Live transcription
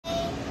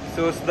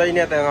So today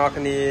nè tụi ngọc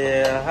thì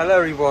hello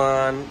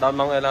everyone, đón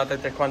mong em tới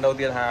Taekwondo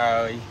tiết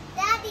hời.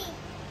 Daddy.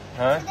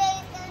 Huh? Today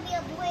is gonna be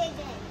a boy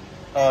again.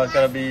 Oh, it's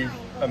gonna be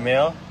a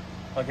male.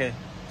 Okay,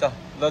 so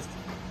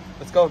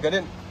let's go get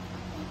in.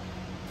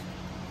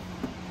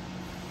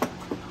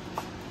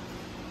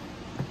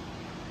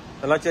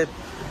 Hello, chị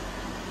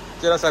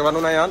đã xài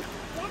quần này không?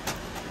 Yeah.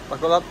 Bắt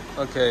cô lắm.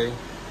 Okay. I'm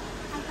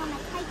gonna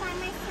type by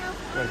myself.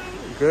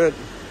 Good.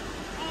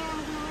 And I'm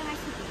gonna wear my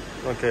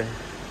shoes. Okay.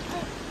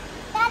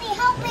 Daddy,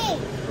 help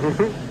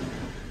me.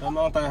 Đón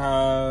mong tới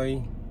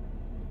hời.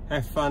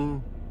 Have fun.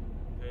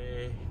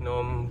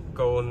 Nôm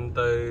con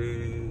tới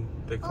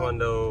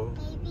Taekwondo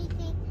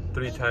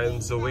 3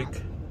 times a week.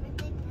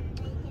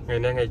 Ngày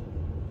nay ngày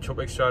chụp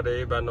extra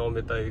day bà nôm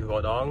về tới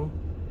gọi đón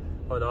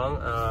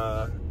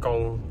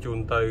con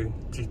chun tới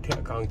chỉ thẹn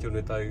con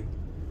chun tới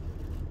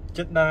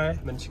chết đai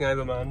mình ngay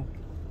ประมาณ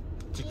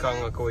chỉ con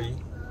là cô ý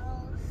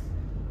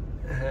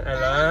ai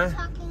là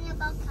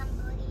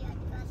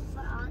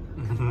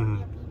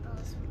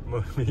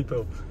more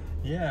people,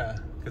 yeah,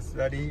 because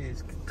Daddy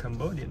is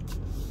Cambodian.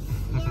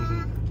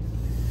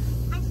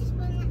 I just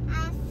want to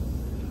ask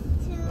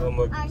to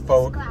Một our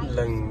boat subscribers.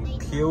 lần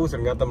thiếu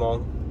rồi ngắt tầm on.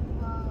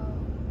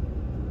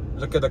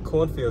 Look at the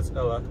cornfields,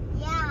 Ella.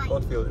 Yeah.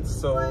 Cornfield,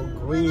 it's so When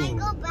green. I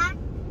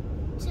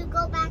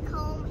go back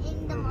home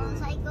in the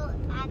motorcycle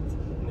at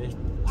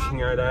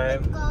Ngay đây.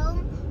 go,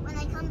 when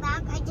I come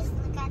back, I just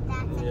look at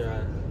that and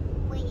Yeah.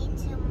 wait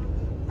until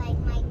like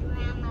my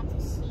grandma to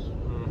see it.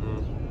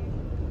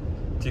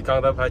 Chỉ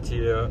cần ta phải chỉ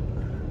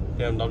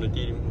em làm được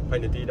tí phải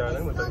được tí đó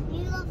It's mà so tới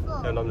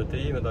beautiful. em làm được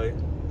tí mà tới.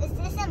 Is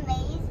this a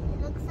maze?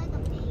 It looks like a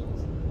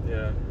maze.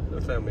 Yeah,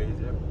 looks like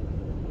amazing.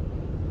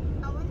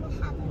 I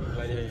wouldn't have it.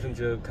 Lại như chúng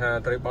chưa tha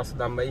tới boss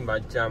đam mấy bài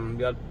chăm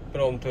biết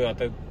prom thôi à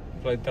tới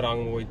play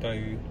trăng mùi tới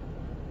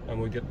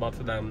mùi chết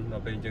boss đam là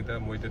về chúng ta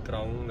mùi tới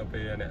trăng là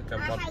về nè chăm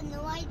I boss had no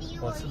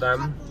idea what What's you're them?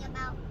 talking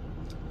about.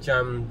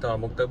 chăm tờ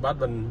một tới bát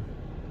bình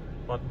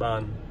bát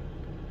bàn.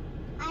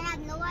 I had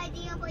no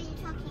idea what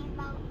you're talking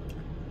about.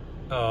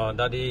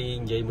 Daddy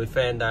vậy mùi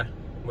fan đã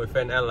mùi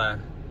fan Ella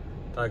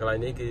tại cái này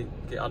ní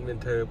cái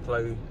adventure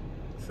play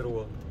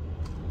through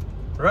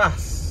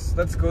Ras.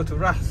 Let's go to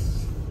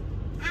Ras.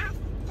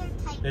 After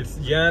Taekwondo, It's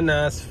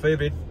Yana's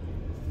favorite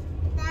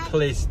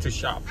place to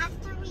shop.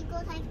 after we go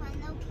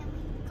Taekwondo, can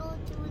we go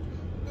to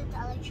the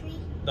Dollar Tree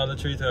Dollar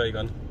Tree thôi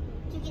còn to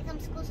get some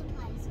school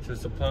supplies? to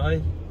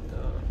supply.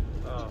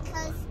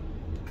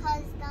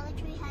 Because Dollar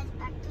Tree has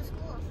back to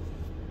school.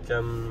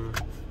 Chăm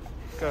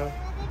cơ.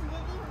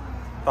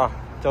 Ta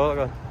cho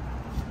con.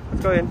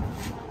 Let's go in.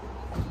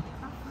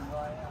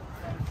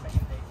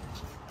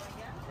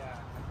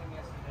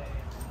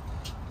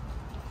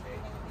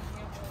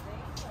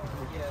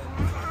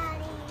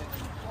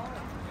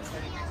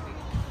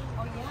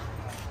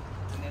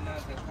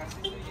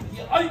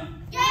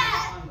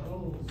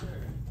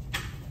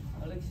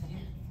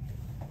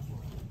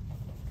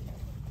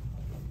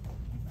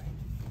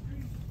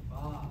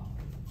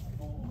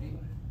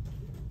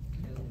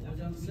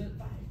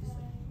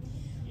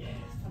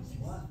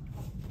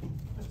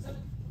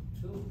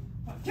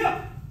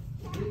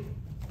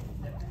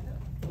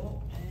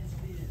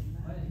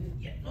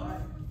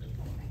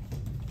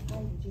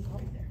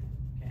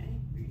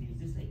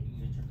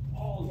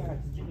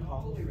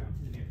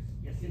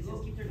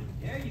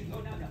 There you go.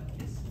 Now,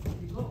 yes.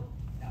 You go.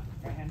 Now,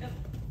 right hand up.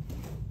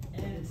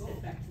 And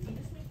step back to me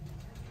this way.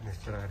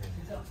 Let's try it.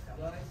 Hands up,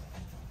 guys.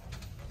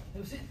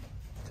 No sit.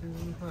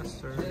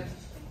 Faster.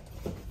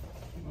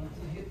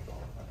 Onto the hip.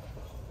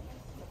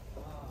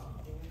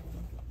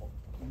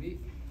 Meet.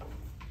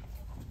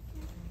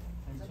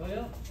 Hands way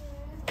up.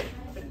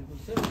 Go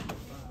sit.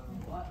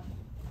 What?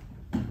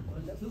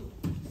 1, 2.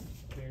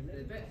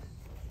 Very best.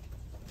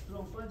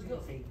 Strong punch, go.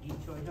 Say,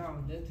 get your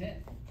down. Left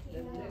hand.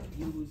 Left leg.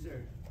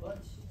 User.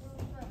 Punch.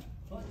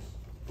 Punch.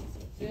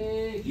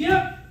 Say,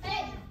 yep.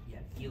 Hey. Yeah,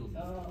 you.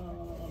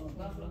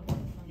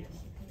 Yes.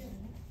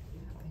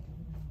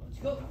 Let's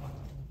go.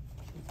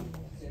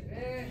 Step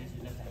back.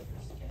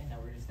 Okay, now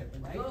we're gonna step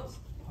right. Go.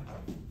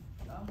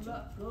 Thumbs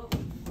up. Go.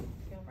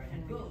 Right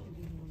hand. Go.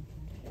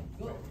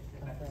 Go.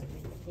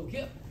 Go.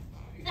 Kick.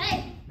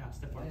 Hey. Now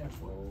step forward. Punch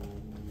forward.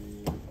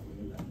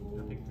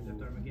 Now take your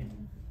left arm again.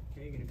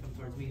 Okay, you're gonna come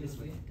towards me this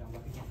way. Down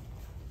back again.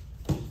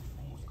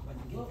 Go back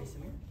again. Face the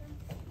mirror.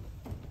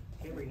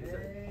 Okay, bring it up.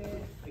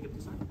 Pick up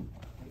this arm.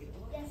 Pick it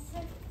up. Yes,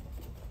 sir.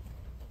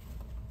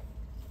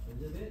 A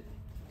little bit.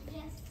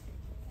 Yes.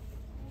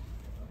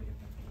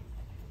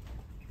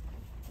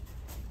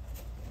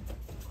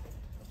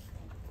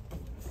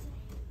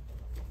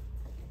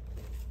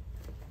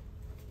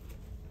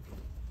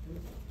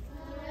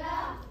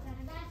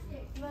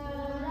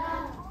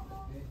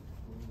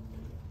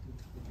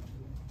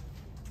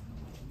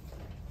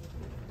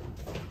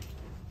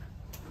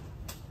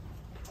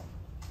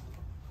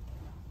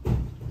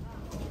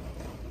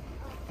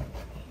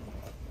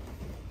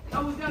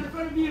 Elbows down in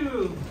front of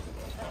you.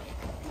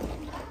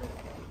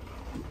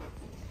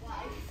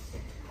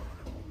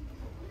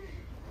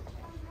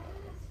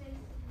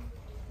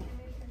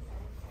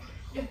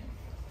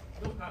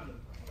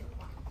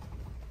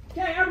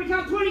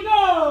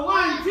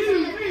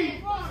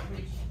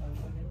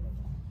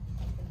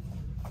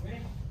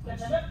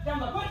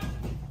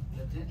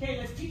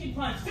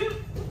 punch. 2.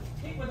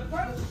 Kick with a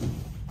punch.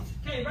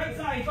 Okay, right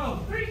side, go.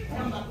 3.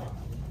 Come back.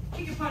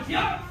 Kick and punch.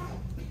 Yup.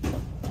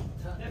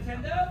 Left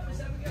hand up. This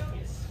time we go.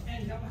 Yes.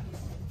 And come back.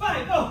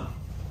 5. Go.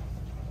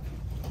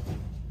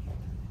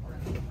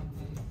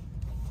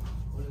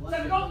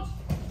 7. Go.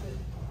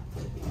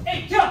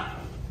 8. Jump.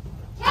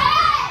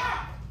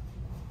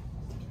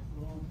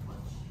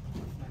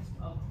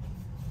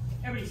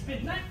 Everybody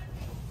spin 9.